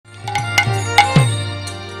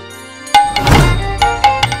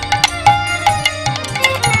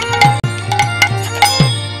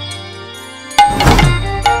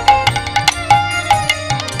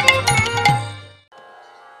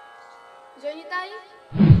নিতাই,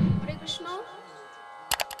 হরে কৃষ্ণ।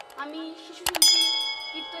 আমি শিশুশিল্পী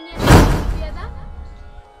কীর্তনিয়া পিয়াদা।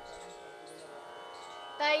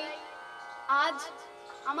 তাই আজ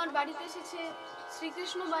আমার বাড়িতে এসেছে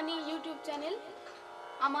শ্রীকৃষ্ণ বাণী ইউটিউব চ্যানেল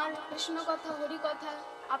আমার কৃষ্ণ কথা হরি কথা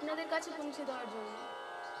আপনাদের কাছে পৌঁছে দেওয়ার জন্য।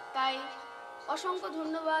 তাই অসংখ্য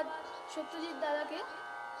ধন্যবাদ সত্যজিৎ দাদাকে।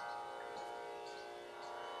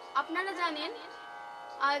 আপনারা জানেন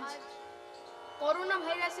আজ করোনা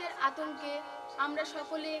ভাইরাসের আতঙ্কে আমরা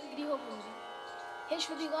সকলে গৃহবন্দী। হে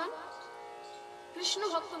সুধীগণ, কৃষ্ণ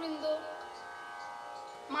ভক্তবৃন্দ,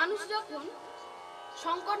 মানুষ যখন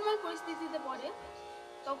সংকটময় পরিস্থিতিতে পড়ে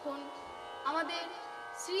তখন আমাদের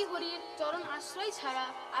শ্রীহরির চরণ আশ্রয় ছাড়া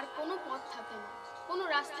আর কোনো পথ থাকে না, কোনো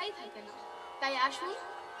রাস্তাই থাকে না। তাই আসুন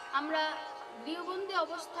আমরা গৃহবন্দী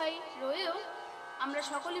অবস্থায় রয়েও আমরা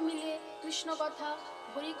সকলে মিলে কৃষ্ণ কথা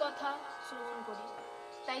হরি কথা শ্রবণ করি।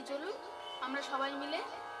 তাই চলুন আমরা সবাই মিলে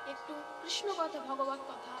একটু কৃষ্ণ কথা ভগবত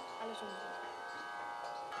কথা আলোচনা করি।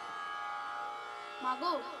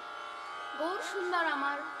 মাগো গৌর সুন্দর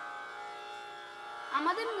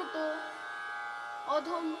আমাদের মতো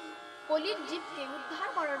অধম কলির জীবকে উদ্ধার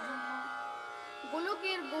করার জন্য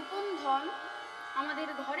গোলকের গোপন ধন আমাদের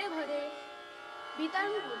ঘরে ঘরে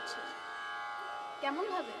বিতরণ করছে। কেমন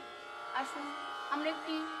ভাবে? আসুন আমরা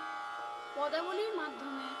একটি পদাবলীর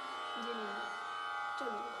মাধ্যমে জেনে নিই।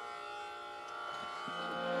 চলুন।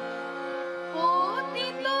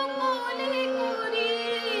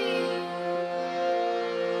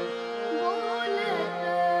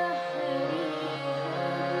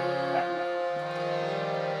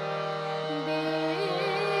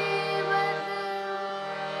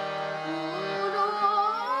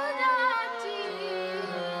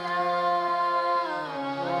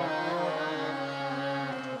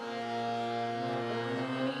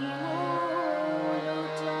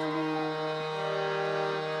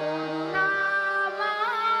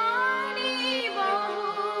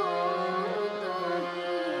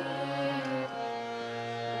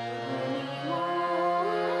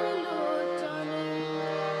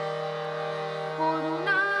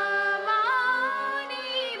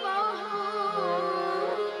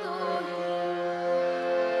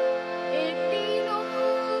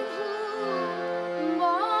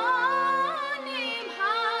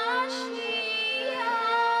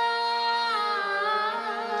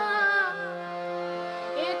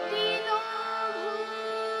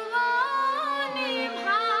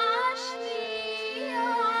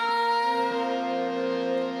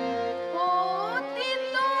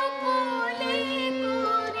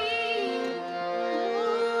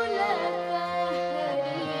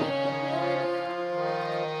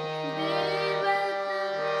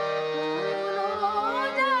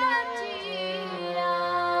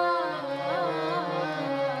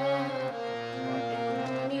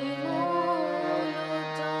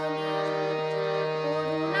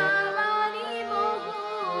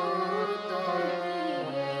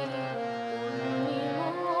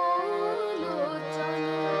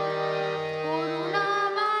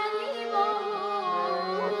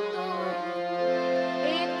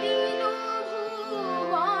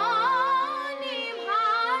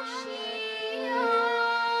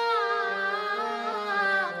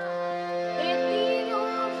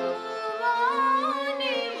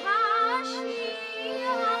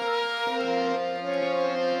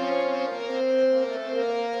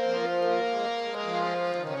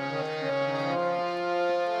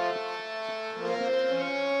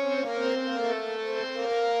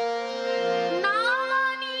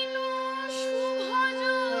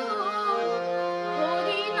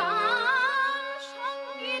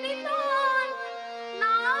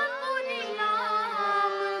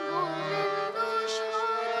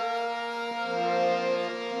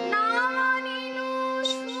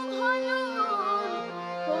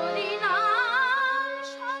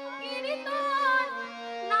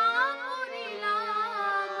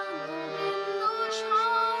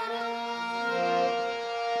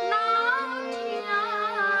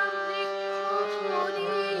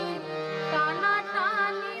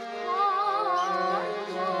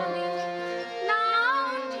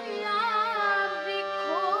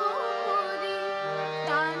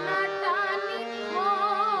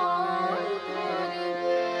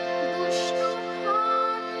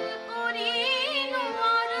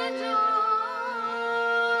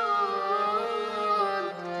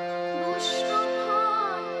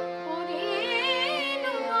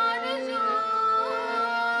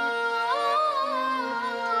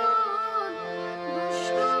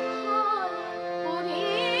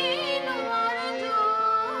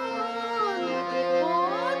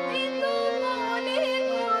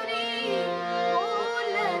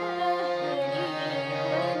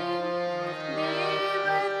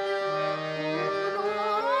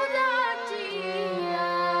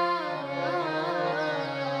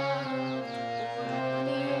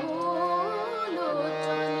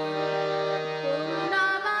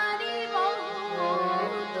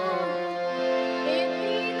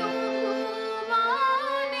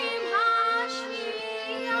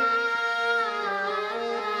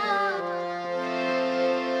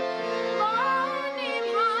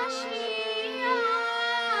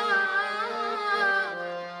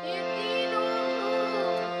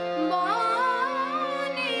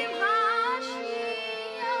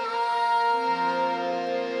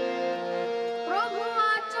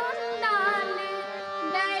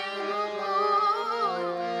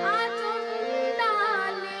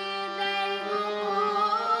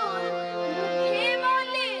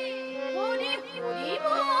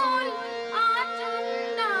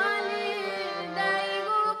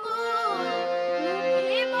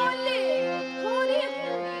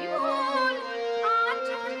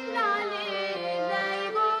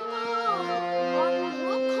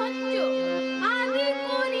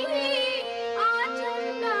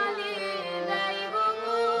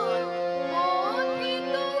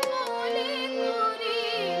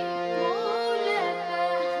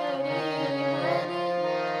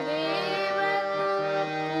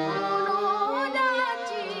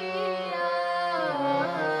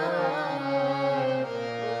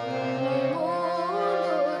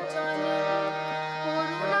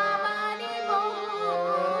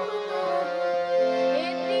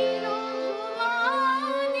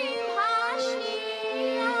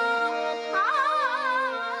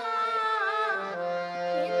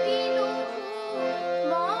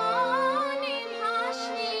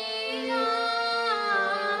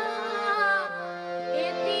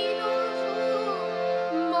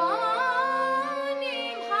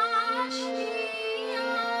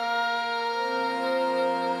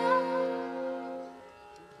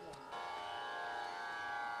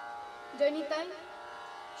 জয়নিতাই,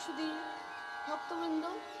 শুধু ভক্তবৃন্দ,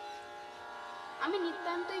 আমি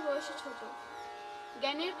নিতান্তই বয়সে ছোট,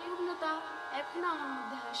 জ্ঞানের পূর্ণতা এখনো আমার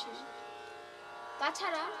মধ্যে আসেনি।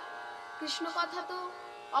 তাছাড়া কৃষ্ণ কথা তো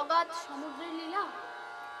অগাধ সমুদ্রের লীলা,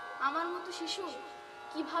 আমার মতো শিশু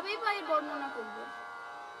কিভাবেই বা এর বর্ণনা করবে।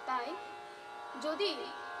 তাই যদি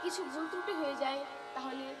কিছু ভুল ত্রুটি হয়ে যায়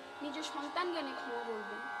তাহলে নিজ সন্তান জ্ঞানে ক্ষমা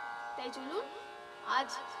করবেন। তাই চলুন আজ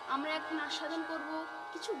আমরা এখন আস্বাদন করব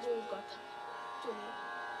কিছু গৌর কথা। চলুন।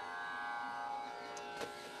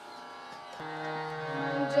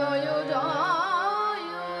 জয় জয়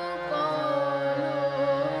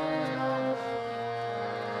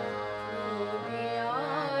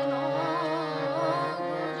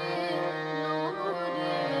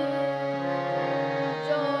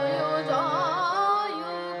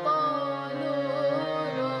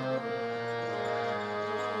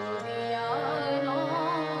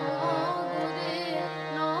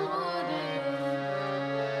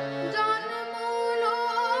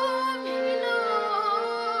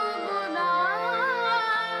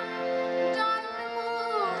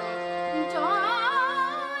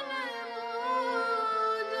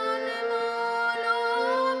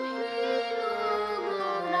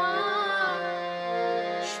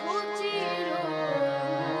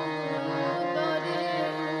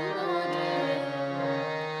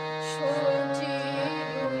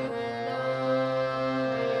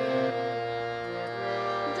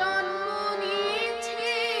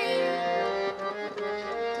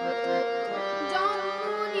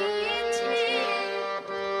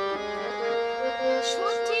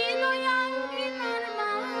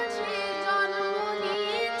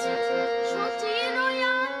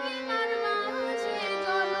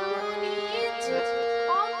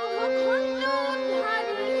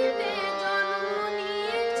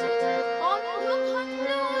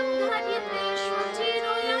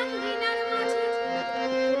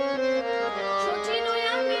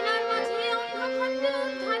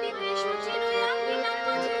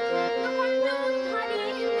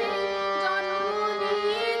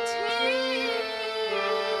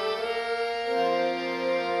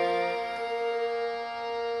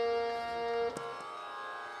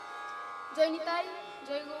জয়নিতাই,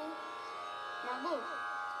 জয় গৌ। মাগো,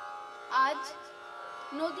 আজ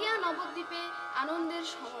নদিয়া নবদ্বীপে আনন্দের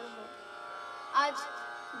সমারোহ। আজ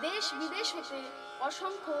দেশ বিদেশ হতে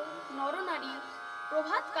অসংখ্য নরনারী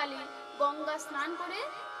প্রভাতকালে গঙ্গা স্নান করে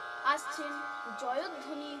আসছেন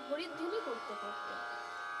জয়ধ্বনি হরিধ্বনি করতে করতে।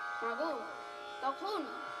 মাগো, তখন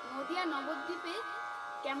নদিয়া নবদ্বীপে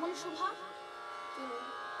কেমন শোভা।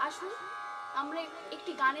 আসুন আমরা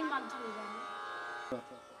একটি গানের মাধ্যমে জানি।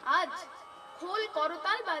 আজ খোল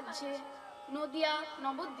করতাল বাজছে নদিয়া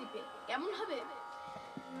নবদ্বীপে, কেমন হবে?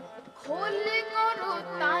 খোল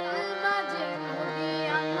করতাল বাজে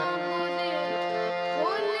নদিয়া নগরে,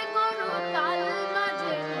 খোল করতাল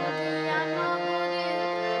বাজে নদিয়া নগরে,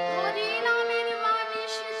 হরি নামের বাণী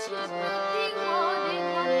এসেছে প্রতি ঘরে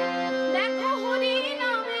ঘরে। দেখো হরি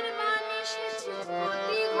নামের বাণী এসেছে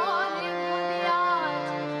প্রতি ঘরে ঘরে। আজ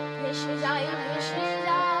ভেসে যায় ভেসে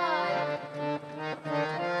যায়,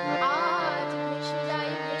 আজ ভেসে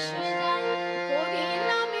যায় ভেসে যায় হরি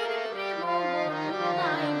নামের প্রেম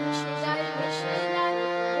বন্যায়। ভেসে যায় ভেসে যায়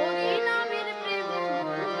হরি নামের প্রেম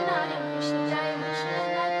বন্যায়। ভেসে যায় ভেসে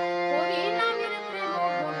যায় হরি নামের প্রেম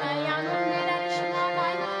বন্যায়। আনন্দের আর সীমা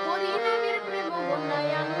নাই, হরি নামের প্রেম বন্যায়।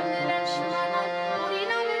 আনন্দের আর সীমা নাই, হরি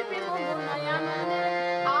নামের প্রেম বন্যায়। আনন্দের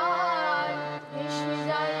আর ভেসে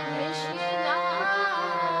যায় ভেসে যায়।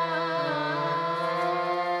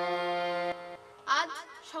 আজ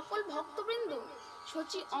সকল ভক্তবৃন্দ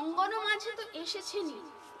শচী অঙ্গন মাঝে তো এসেছেনই,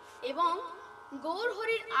 এবং গৌর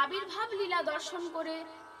হরির আবির্ভাব লীলা দর্শন করে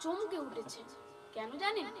চমকে উঠেছে। কেন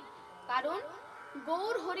জানেন? কারণ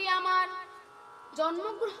গৌর হরি আমার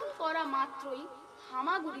জন্মগ্রহণ করা মাত্রই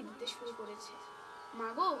হামাগুড়ি দিতে শুরু করেছে।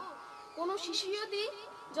 মাগো, কোনো শিশু যদি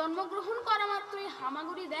জন্মগ্রহণ করা মাত্রই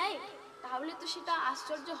হামাগুড়ি দেয় তাহলে তো সেটা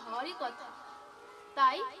আশ্চর্য হওয়ারই কথা।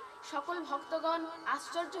 তাই সকল ভক্তগণ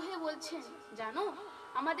আশ্চর্য হয়ে বলছেন, জানো,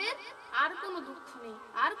 আমাদের আর কোনো দুঃখ নেই,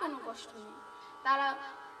 আর কোনো কষ্ট নেই। তারা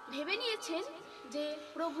ভেবে নিয়েছেন যে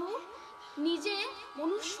প্রভু নিজে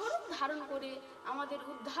মনুষ্যরূপ ধারণ করে আমাদের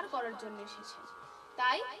উদ্ধার করার জন্য এসেছেন।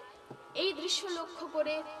 তাই এই দৃশ্য লক্ষ্য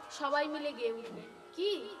করে সবাই মিলে গেয়ে উঠলেন,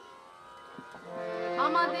 কি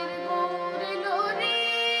আমাদের গৌর এলো রে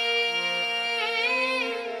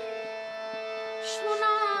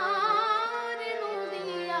সোনার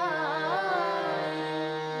নদিয়ায়,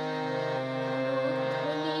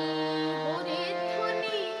 ধ্বনি হরির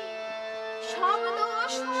ধ্বনি শব্দ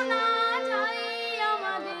শোনা